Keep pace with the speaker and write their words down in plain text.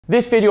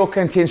This video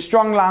contains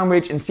strong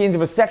language and scenes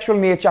of a sexual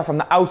nature from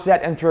the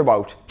outset and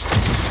throughout.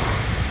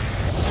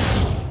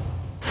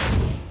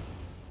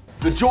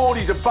 The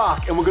Geordies are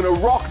back and we're gonna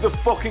rock the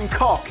fucking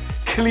cock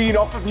clean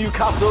off of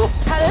Newcastle.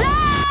 Hello!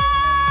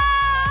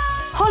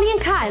 Holly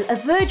and Kyle are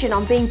virgin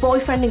on being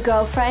boyfriend and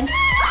girlfriend.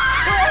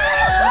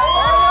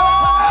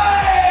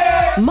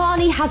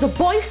 Marnie has a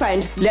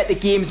boyfriend. Let the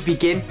games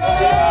begin.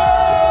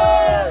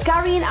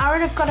 Gary and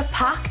Aaron have got a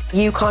pact.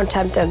 You can't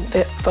tempt them,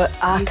 but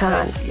I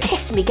can.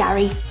 Kiss me,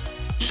 Gary.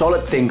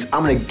 Charlotte thinks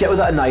I'm gonna get with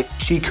her tonight.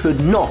 She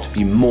could not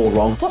be more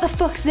wrong. What the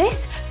fuck's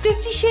this?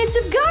 50 Shades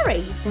of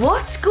Gary?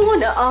 What's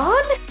going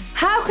on?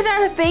 How could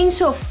I have been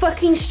so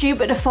fucking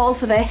stupid to fall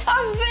for this?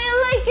 I feel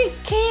like a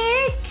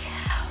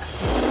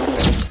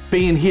cake.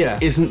 Being here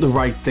isn't the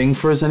right thing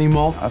for us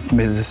anymore. I've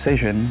made a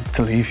decision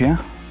to leave you.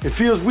 It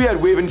feels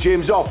weird waving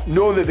James off,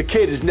 knowing that the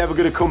kid is never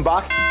gonna come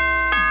back.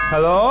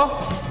 Hello?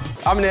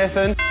 I'm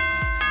Nathan.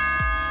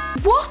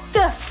 What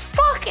the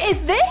fuck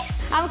is this?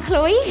 I'm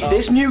Chloe.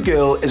 This new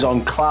girl is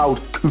on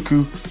cloud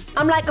cuckoo.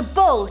 I'm like a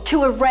bull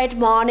to a red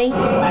Marnie.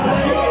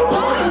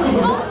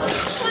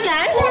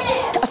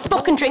 A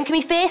fucking drink in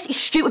me face, you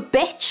stupid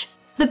bitch.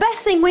 The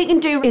best thing we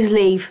can do is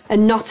leave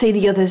and not see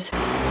the others.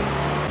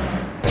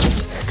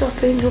 Stop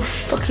being so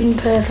fucking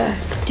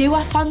perfect. Do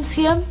I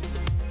fancy him?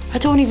 I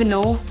don't even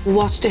know.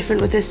 What's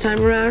different with this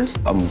time around?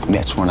 I'm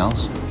met someone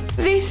else.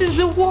 This is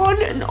the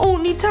one and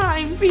only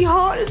time my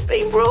heart has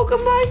been broken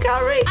by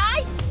Gary.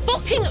 I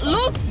fucking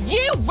love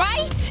you,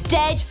 right?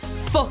 Dead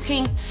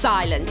fucking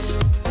silence.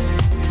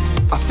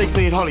 I think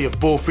me and Holly have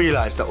both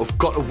realised that we've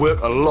got to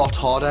work a lot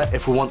harder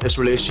if we want this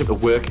relationship to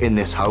work in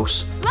this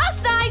house.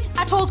 Last night,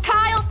 I told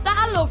Kyle that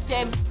I loved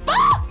him.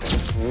 Fuck!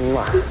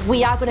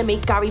 We are going to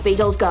meet Gary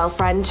Beadle's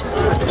girlfriend.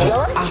 Just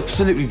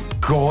absolutely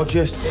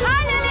gorgeous.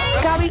 Hi,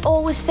 Lily! Gary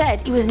always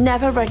said he was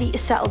never ready to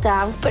settle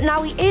down, but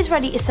now he is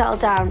ready to settle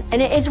down,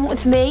 and it isn't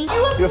with me.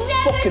 You're a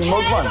fucking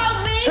mugman.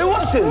 Who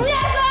wasn't?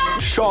 Never!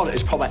 Charlotte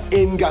is probably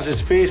in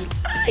Gaz's face.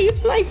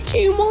 I've liked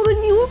you more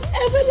than you have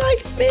ever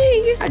liked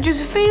me. I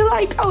just feel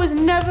like I was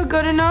never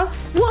good enough.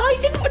 Why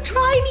didn't I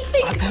try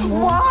anything?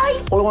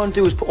 Why? All I want to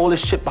do is put all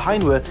this shit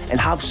behind her and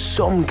have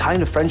some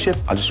kind of friendship.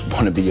 I just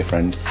want to be your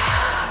friend.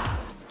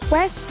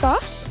 Where's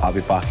Scott? I'll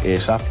be back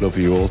ASAP. Love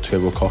you all,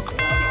 Turbo Cock.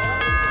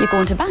 You're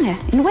going to Bangor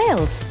in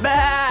Wales.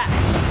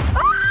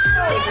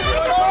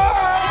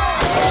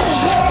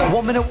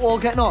 1 minute we're all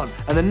getting on,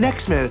 and the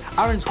next minute,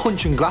 Aaron's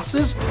punching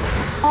glasses.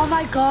 Oh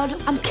my God,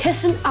 I'm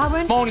kissing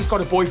Aaron. Marnie's got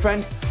a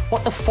boyfriend.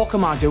 What the fuck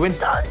am I doing?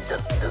 Dan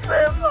doesn't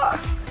deserve that.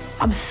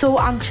 I'm so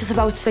anxious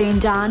about seeing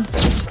Dan.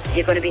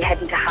 You're going to be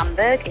heading to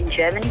Hamburg in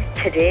Germany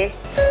today.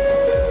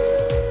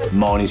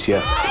 Marnie's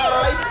here.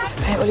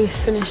 Right, well,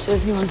 he's finished.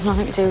 He wants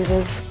nothing to do with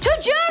this. To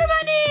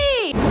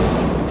Germany!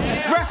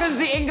 Reckons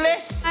the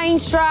English?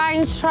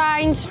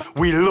 Trains.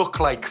 We look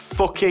like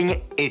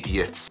fucking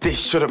idiots. This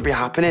shouldn't be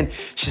happening.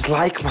 She's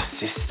like my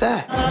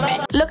sister.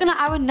 Looking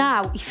at Aaron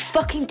now, he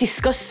fucking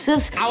disgusts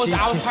us. I was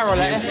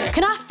parallel.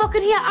 Can I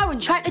fucking hear Aaron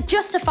trying to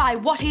justify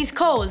what he's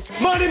caused?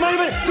 Marnie!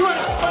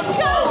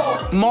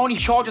 Marnie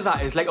charges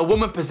at us like a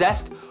woman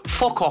possessed.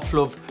 Fuck off,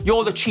 love.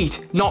 You're the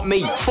cheat, not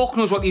me. Fuck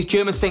knows what these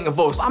Germans think of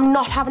us. I'm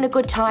not having a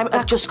good time.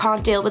 I just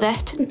can't deal with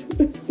it.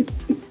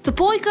 The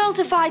boy-girl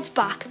divide's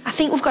back. I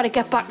think we've got to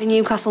get back to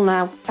Newcastle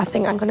now. I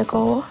think I'm gonna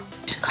go.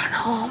 She's gone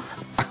home.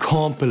 I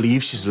can't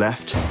believe she's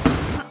left.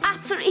 I'm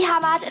absolutely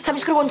hammered. So I'm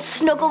just going to go and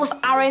snuggle with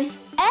Aaron.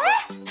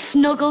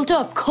 Snuggled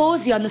up,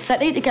 cosy on the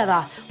settee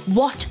together.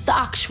 What the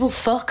actual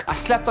fuck? I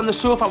slept on the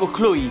sofa with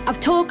Chloe. I've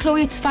told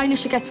Chloe it's fine if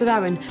she gets with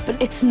Aaron,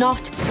 but it's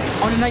not.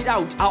 On a night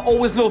out, I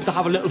always love to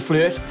have a little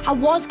flirt. I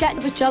was getting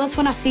a bit jealous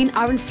when I seen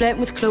Aaron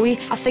flirting with Chloe.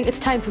 I think it's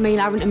time for me and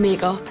Aaron to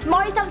make up.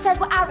 Marnie's downstairs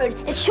with Aaron.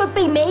 It should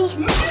be me.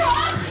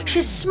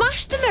 She's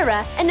smashed the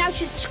mirror and now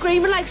she's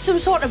screaming like some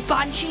sort of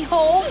banshee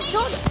whore.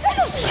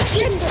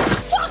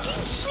 Fucking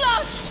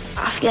slut!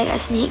 I feel like I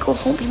just need to go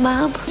home with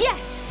Mum.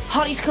 Yes,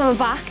 Holly's coming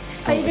back.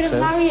 Are you gonna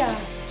marry her?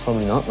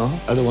 Probably not, no.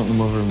 I don't want the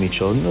mother of me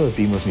children to have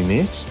been with me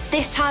mates.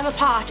 This time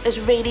apart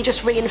has really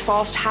just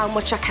reinforced how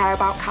much I care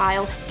about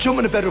Kyle. Jump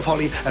into bed with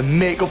Holly and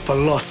make up for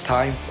lost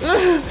time.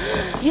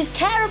 You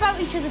care about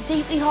each other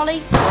deeply,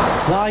 Holly.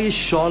 Why is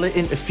Charlotte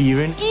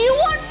interfering? Do you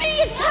want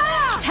me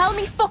to tell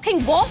me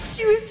fucking what?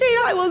 You say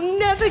I will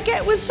never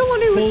get with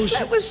someone who has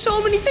slept with so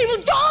many people.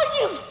 Don't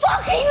you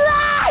fucking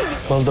lie!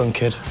 Well done,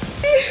 kid.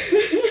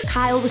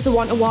 Kyle was the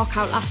one to walk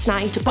out last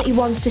night, but he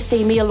wants to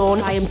see me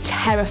alone. I am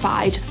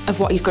terrified of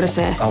what he's going to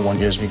say. I want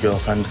you as my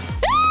girlfriend.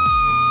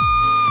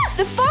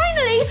 They're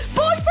finally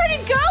boyfriend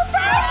and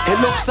girlfriend! It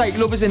looks like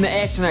love is in the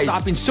air tonight.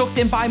 I've been sucked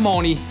in by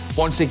Marnie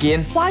once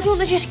again. Why don't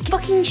they just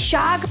fucking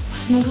shag?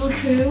 Snuggle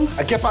cool.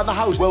 I get back in the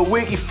house, well,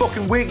 wakey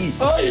fucking wakey.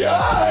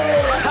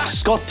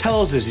 Scott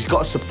tells us he's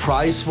got a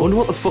surprise. Wonder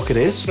what the fuck it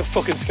is. The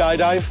fucking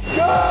skydive.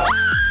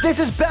 This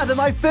is better than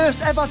my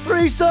first ever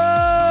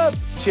threesome!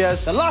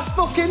 Cheers. The last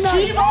fucking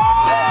night.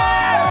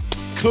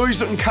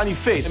 Chloe's uncanny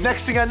fit. And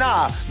next thing I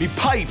know, me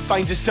pipe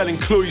finds us selling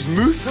Chloe's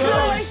mouth.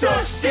 Chloe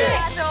sucks dick!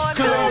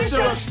 Chloe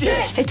sucks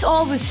dick! It's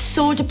always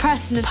so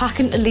depressing and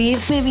packing to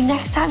leave. Maybe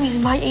next time he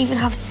might even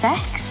have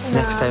sex.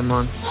 Next time,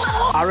 man.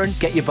 Aaron,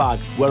 get your bag.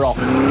 We're off.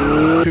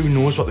 Who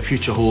knows what the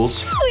future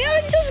holds? Oh, yeah.